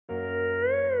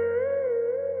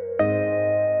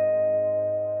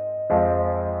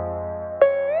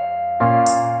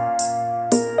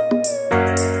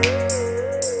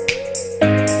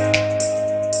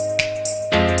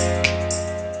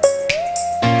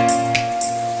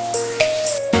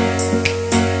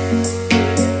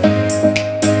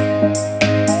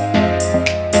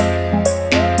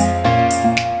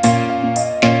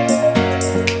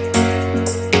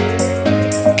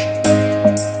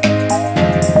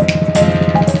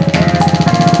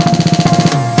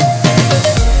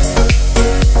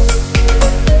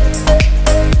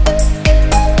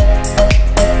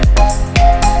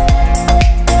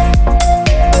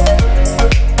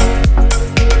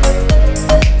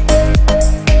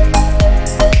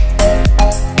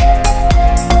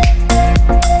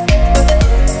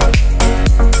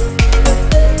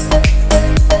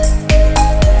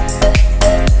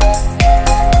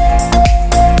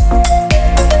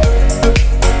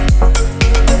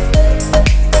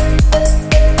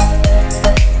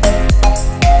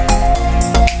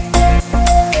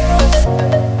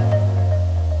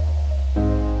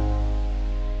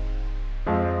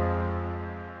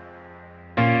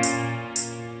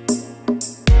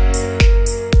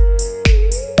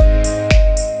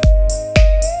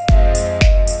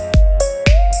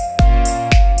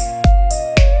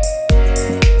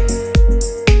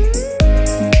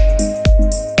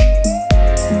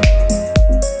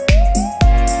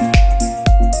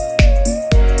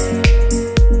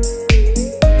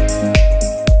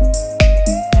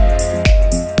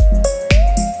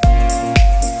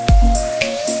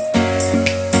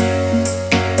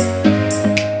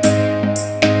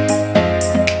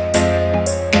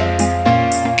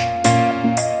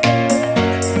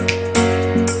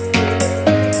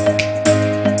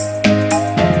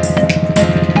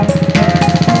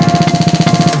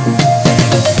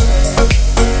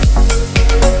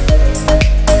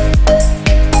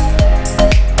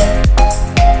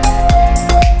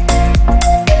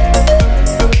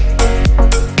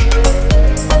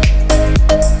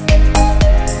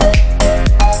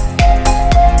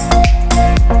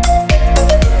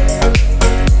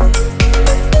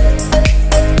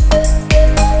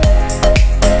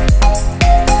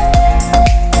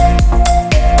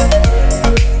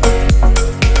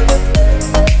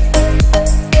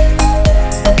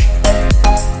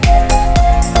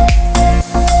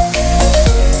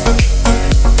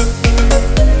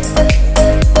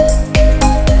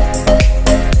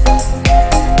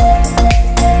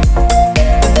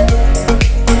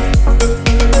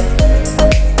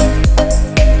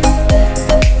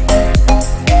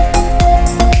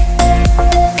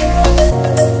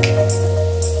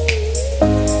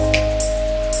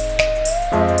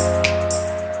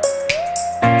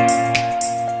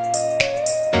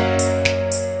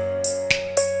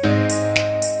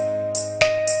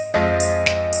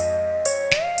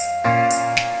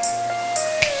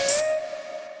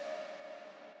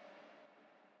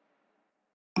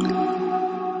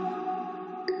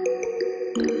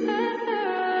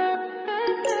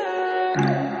Stay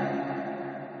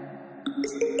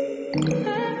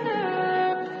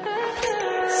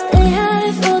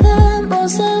high for the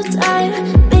most of time.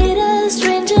 Meet a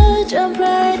stranger, jump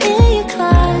right in your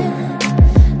climb.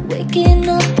 Waking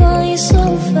up on your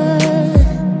sofa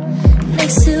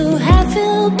next to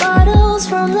half-filled bottles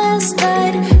from last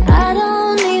night. I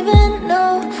don't even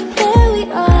know where we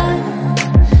are.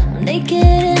 I'm naked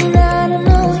and I don't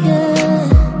know you.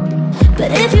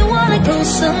 But if you wanna go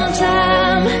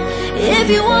sometime, if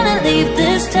you wanna leave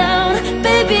this town,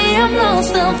 baby, I'm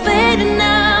lost, I'm fading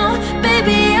now.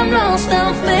 Baby, I'm lost,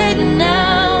 I'm fading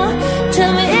now.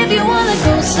 Tell me if you wanna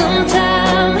go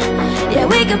sometime. Yeah,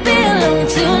 we could be alone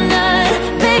tonight.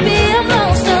 Baby, I'm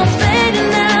lost, I'm fading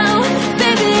now.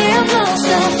 Baby, I'm lost,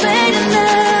 I'm fading now.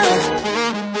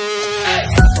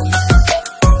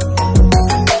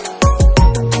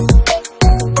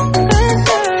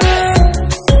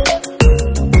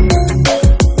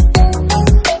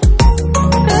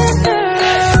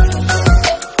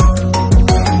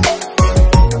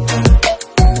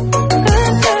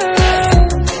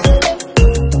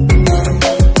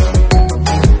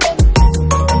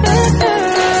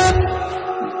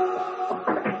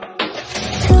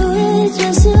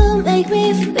 Just to make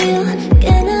me feel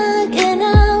again,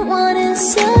 I wanted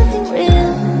something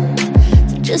real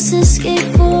to just escape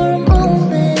for a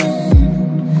moment,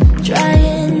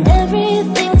 trying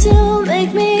everything to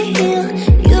make me heal.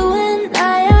 You and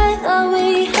I thought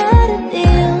we had a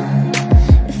deal.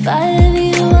 If I have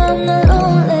you, I'm not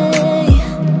lonely.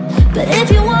 But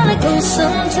if you wanna go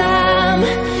sometime,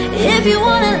 if you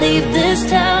wanna leave this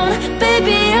town,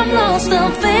 baby, I'm lost,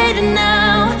 I'm fading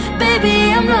now.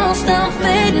 Baby, I'm lost, I'm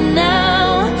fading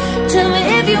now. Tell me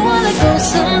if you wanna go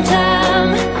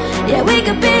sometime. Yeah, we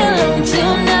could be alone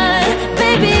tonight.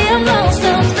 Baby, I'm lost,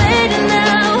 I'm fading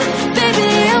now. Baby,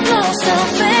 I'm lost, I'm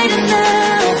fading now.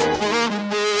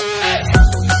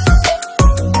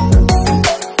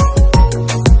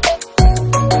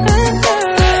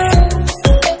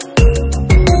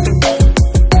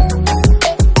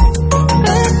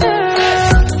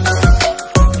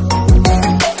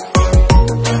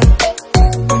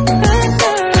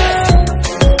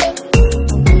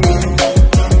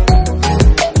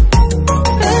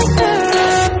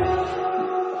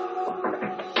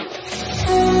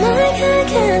 I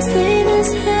can't stay this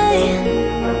high,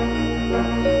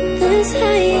 this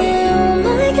high, yeah. Oh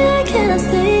my God, I can't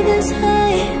stay this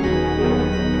high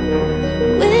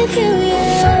with you,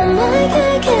 yeah. Oh my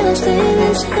God, I can't stay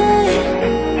this high,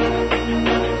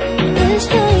 this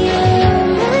high, yeah. Oh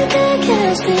my God, I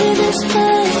can't stay this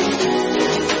high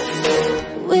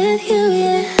with you,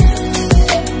 yeah.